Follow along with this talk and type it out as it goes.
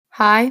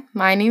Hi,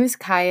 my name is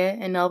Kaya,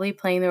 and I'll be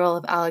playing the role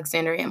of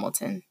Alexander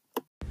Hamilton.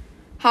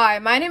 Hi,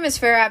 my name is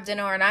Farah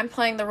Abdinor, and I'm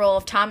playing the role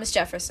of Thomas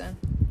Jefferson.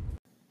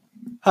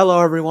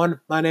 Hello, everyone.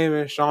 My name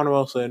is Sean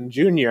Wilson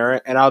Jr.,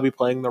 and I'll be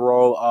playing the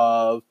role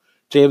of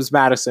James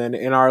Madison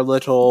in our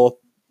little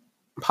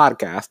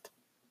podcast.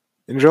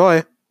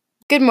 Enjoy.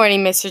 Good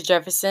morning, Mr.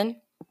 Jefferson,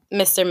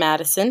 Mr.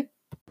 Madison.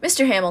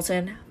 Mr.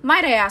 Hamilton,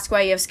 might I ask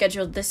why you have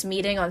scheduled this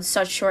meeting on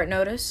such short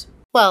notice?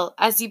 Well,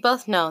 as you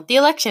both know, the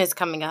election is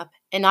coming up,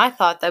 and I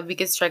thought that we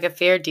could strike a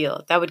fair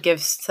deal that would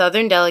give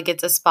Southern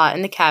delegates a spot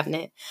in the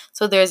cabinet,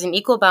 so there is an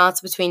equal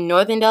balance between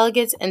Northern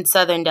delegates and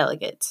Southern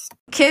delegates.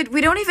 Kid, we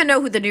don't even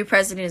know who the new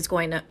president is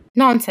going to...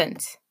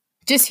 Nonsense.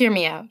 Just hear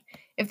me out.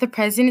 If the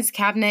president's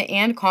cabinet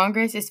and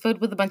Congress is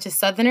filled with a bunch of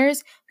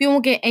Southerners, we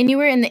won't get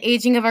anywhere in the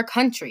aging of our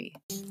country.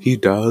 He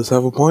does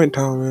have a point,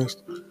 Thomas.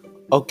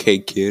 Okay,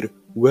 kid,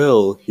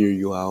 we'll hear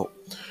you out.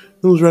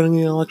 Who's running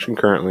the election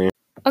currently?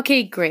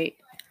 Okay, great.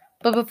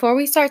 But before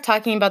we start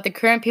talking about the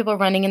current people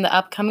running in the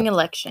upcoming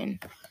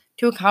election,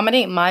 to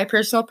accommodate my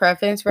personal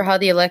preference for how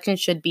the election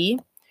should be,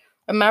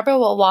 remember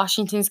what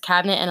Washington's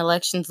cabinet and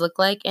elections look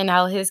like and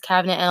how his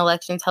cabinet and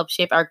elections help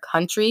shape our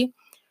country?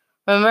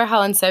 Remember how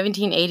in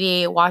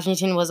 1788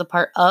 Washington was a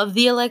part of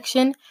the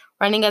election,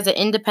 running as an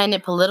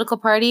independent political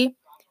party?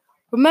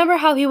 Remember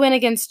how he went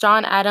against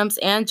John Adams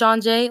and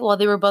John Jay while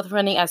they were both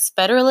running as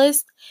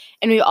Federalists?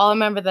 And we all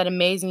remember that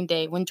amazing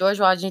day when George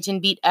Washington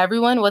beat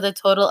everyone with a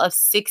total of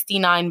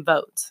 69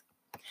 votes.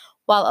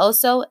 While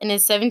also in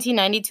his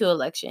 1792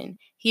 election,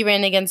 he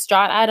ran against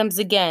John Adams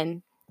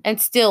again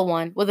and still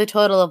won with a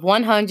total of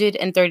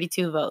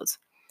 132 votes.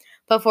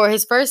 But for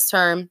his first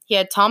term, he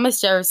had Thomas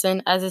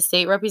Jefferson as his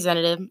state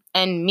representative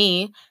and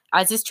me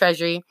as his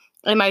treasury,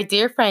 and my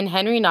dear friend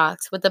Henry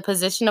Knox with the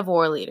position of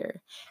war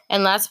leader.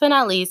 And last but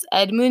not least,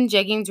 Edmund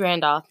Jenkins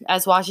Randolph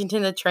as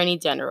Washington's Attorney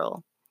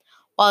General.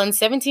 While in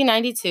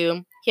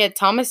 1792, he had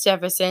Thomas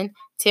Jefferson,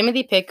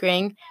 Timothy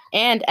Pickering,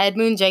 and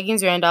Edmund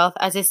Jenkins Randolph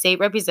as his state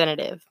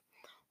representative,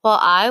 while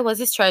I was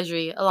his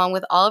treasury along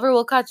with Oliver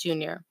Wolcott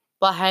Jr.,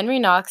 while Henry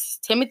Knox,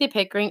 Timothy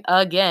Pickering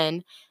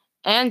again,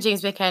 and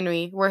James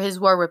McHenry were his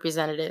war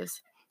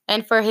representatives.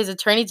 And for his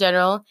Attorney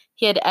General,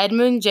 he had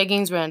Edmund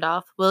Jenkins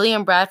Randolph,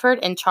 William Bradford,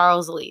 and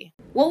Charles Lee.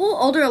 What will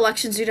older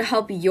elections do to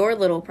help your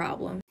little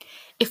problem?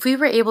 If we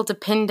were able to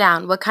pin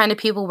down what kind of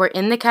people were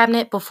in the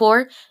cabinet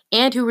before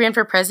and who ran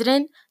for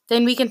president,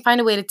 then we can find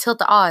a way to tilt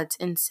the odds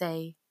and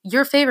say,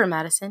 your favor,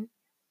 Madison.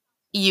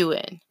 You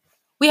win.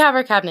 We have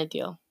our cabinet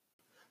deal.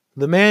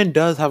 The man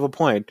does have a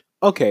point.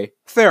 Okay,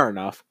 fair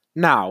enough.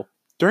 Now,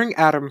 during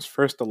Adams'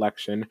 first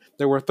election,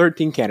 there were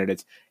 13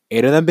 candidates,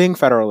 8 of them being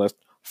Federalists,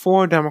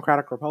 4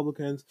 Democratic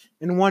Republicans,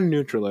 and 1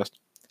 neutralist.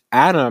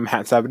 Adams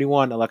had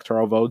 71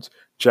 electoral votes,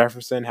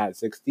 Jefferson had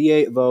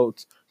 68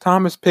 votes,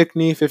 Thomas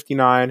Pinckney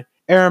 59,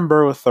 Aaron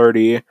Burr with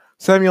 30,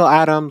 Samuel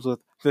Adams with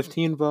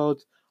 15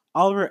 votes,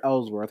 Oliver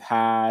Ellsworth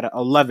had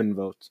 11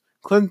 votes,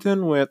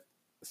 Clinton with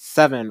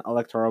 7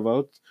 electoral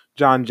votes,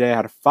 John Jay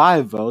had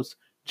 5 votes,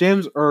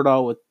 James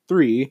Erdahl with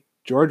 3,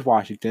 George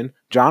Washington,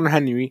 John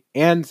Henry,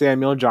 and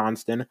Samuel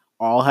Johnston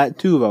all had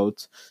 2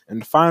 votes,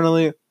 and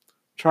finally,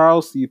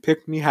 Charles C.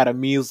 Pinckney had a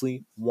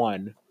measly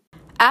 1.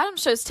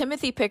 Adams chose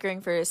Timothy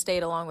Pickering for his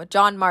state along with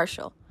John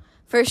Marshall.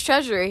 For his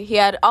treasury, he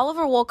had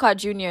Oliver Wolcott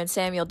Jr. and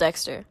Samuel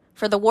Dexter.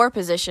 For the war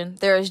position,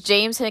 there was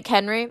James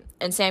McHenry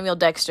and Samuel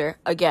Dexter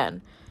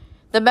again.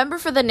 The member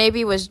for the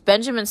Navy was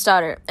Benjamin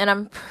Stoddert, and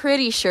I'm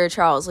pretty sure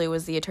Charles Lee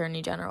was the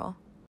Attorney General.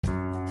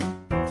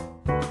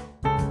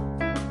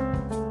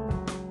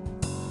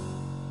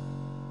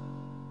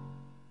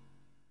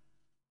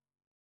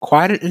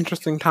 Quite an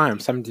interesting time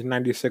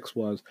 1796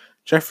 was.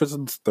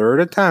 Jefferson's third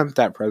attempt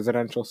at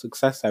presidential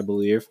success, I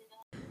believe.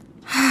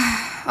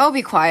 Oh,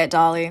 be quiet,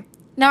 Dolly.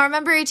 Now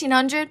remember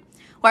 1800,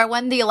 where I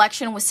won the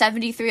election with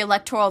 73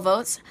 electoral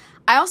votes?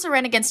 I also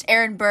ran against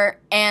Aaron Burr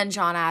and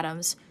John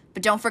Adams.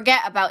 But don't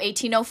forget about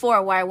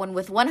 1804, where I won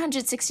with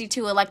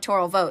 162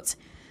 electoral votes.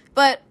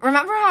 But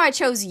remember how I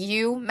chose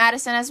you,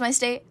 Madison, as my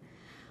state?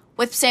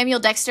 With Samuel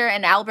Dexter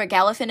and Albert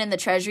Galliffin in the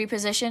Treasury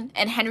position,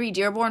 and Henry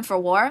Dearborn for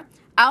war,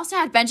 I also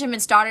had Benjamin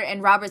Stoddert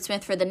and Robert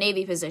Smith for the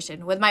Navy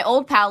position, with my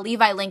old pal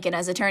Levi Lincoln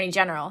as Attorney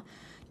General.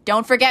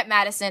 Don't forget,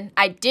 Madison,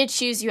 I did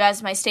choose you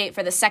as my state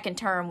for the second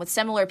term with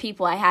similar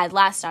people I had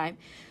last time.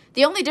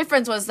 The only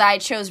difference was that I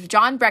chose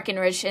John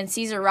Breckinridge and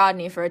Caesar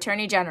Rodney for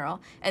Attorney General,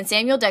 and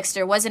Samuel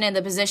Dexter wasn't in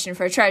the position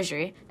for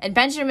Treasury, and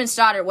Benjamin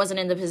Stoddert wasn't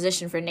in the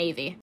position for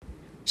Navy.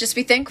 Just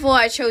be thankful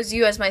I chose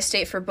you as my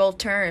state for both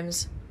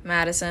terms,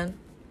 Madison.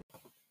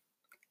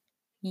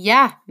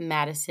 Yeah,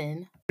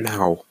 Madison.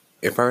 Now,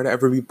 if I were to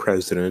ever be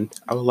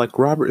president, I would like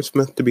Robert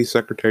Smith to be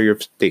Secretary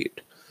of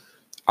State,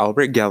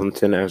 Albert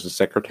Gallatin as the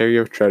Secretary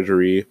of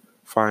Treasury,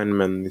 fine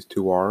men these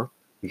two are,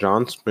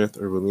 John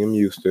Smith or William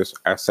Eustis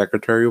as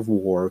Secretary of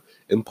War,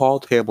 and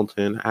Paul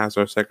Hamilton as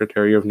our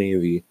Secretary of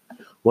Navy,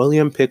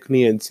 William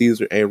Pinckney and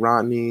Caesar A.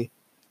 Rodney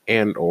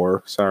as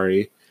our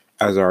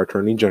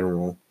Attorney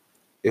General.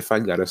 If I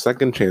got a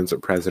second chance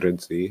at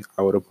presidency,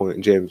 I would appoint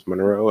James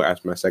Monroe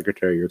as my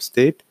Secretary of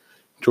State,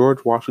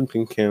 George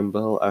Washington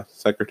Campbell as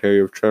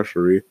Secretary of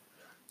Treasury,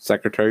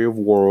 Secretary of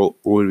War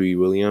would be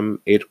William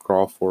H.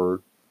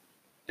 Crawford,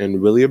 and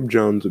William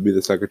Jones would be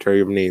the Secretary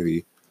of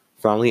Navy,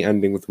 finally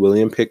ending with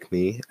William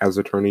Pinckney as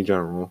Attorney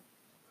General.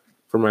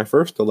 For my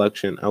first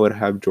election, I would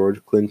have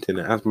George Clinton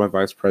as my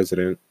vice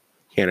president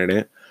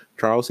candidate.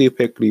 Charles C.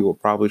 Pinckney will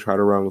probably try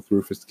to run with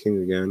Rufus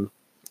King again,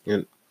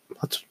 and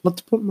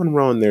let's put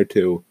Monroe in there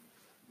too.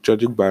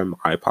 Judging by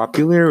my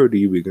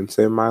popularity, we can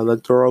say my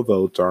electoral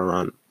votes are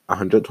around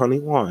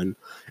 121,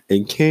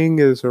 and King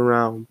is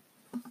around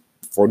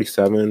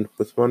 47,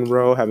 with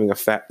Monroe having a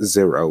fat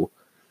 0.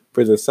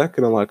 For the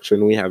second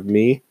election, we have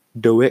me,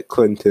 DeWitt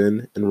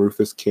Clinton, and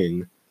Rufus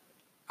King.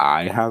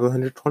 I have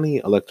 120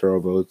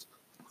 electoral votes.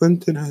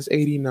 Clinton has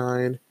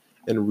 89,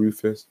 and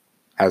Rufus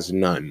has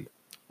none.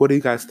 What do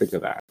you guys think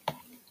of that?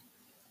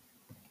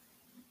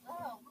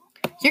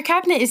 Your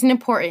cabinet isn't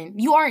important.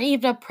 You aren't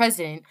even a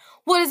president.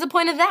 What is the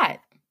point of that?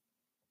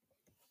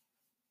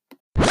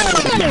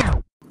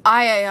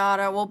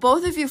 Ayayada, will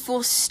both of you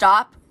fools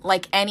stop,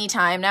 like, any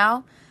time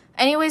now?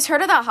 Anyways,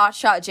 heard of that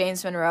hotshot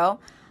James Monroe?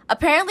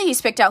 Apparently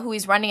he's picked out who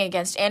he's running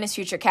against and his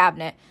future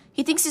cabinet.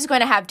 He thinks he's going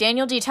to have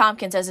Daniel D.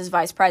 Tompkins as his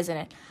vice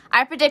president.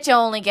 I predict he'll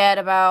only get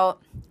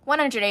about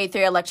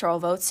 183 electoral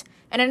votes,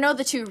 and I know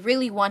the two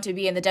really want to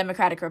be in the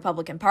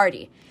Democratic-Republican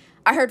Party.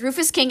 I heard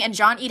Rufus King and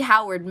John E.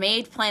 Howard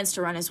made plans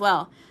to run as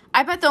well.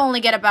 I bet they'll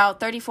only get about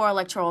 34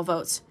 electoral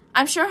votes.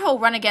 I'm sure he'll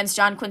run against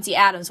John Quincy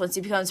Adams once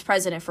he becomes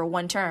president for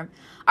one term.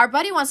 Our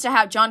buddy wants to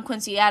have John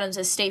Quincy Adams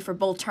as state for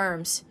both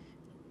terms.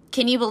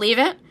 Can you believe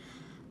it?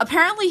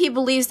 Apparently he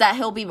believes that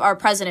he'll be our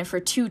president for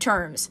 2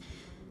 terms.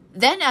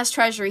 Then as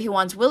Treasury, he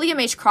wants William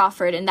H.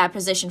 Crawford in that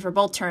position for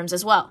both terms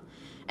as well.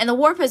 In the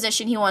war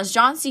position, he wants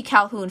John C.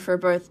 Calhoun for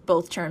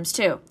both terms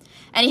too.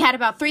 And he had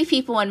about 3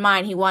 people in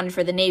mind he wanted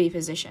for the Navy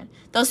position.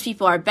 Those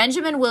people are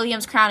Benjamin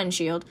Williams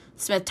Crowninshield,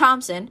 Smith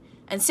Thompson,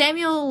 and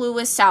Samuel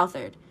Lewis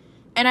Southard.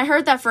 And I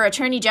heard that for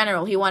Attorney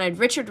General, he wanted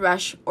Richard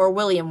Rush or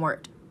William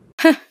Wirt.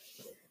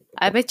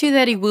 I bet you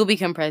that he will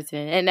become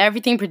president, and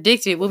everything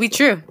predicted will be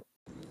true.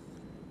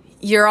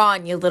 You're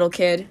on, you little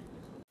kid.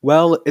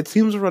 Well, it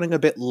seems we're running a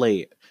bit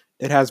late.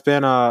 It has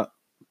been a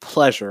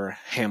pleasure,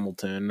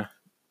 Hamilton.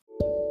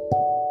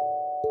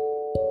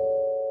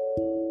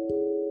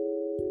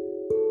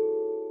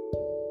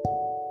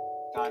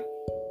 Done.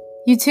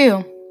 You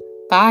too.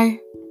 Bye.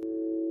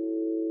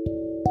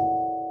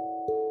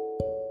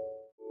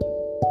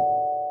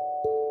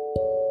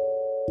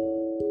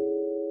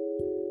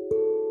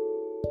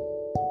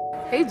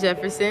 Hey,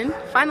 Jefferson.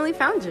 Finally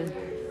found you.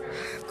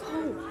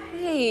 Go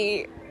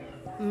away.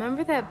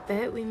 Remember that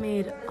bet we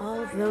made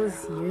all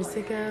those years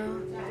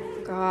ago?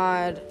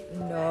 God,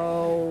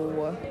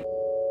 no.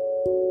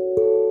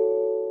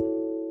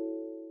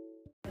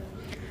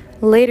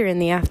 Later in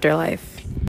the afterlife.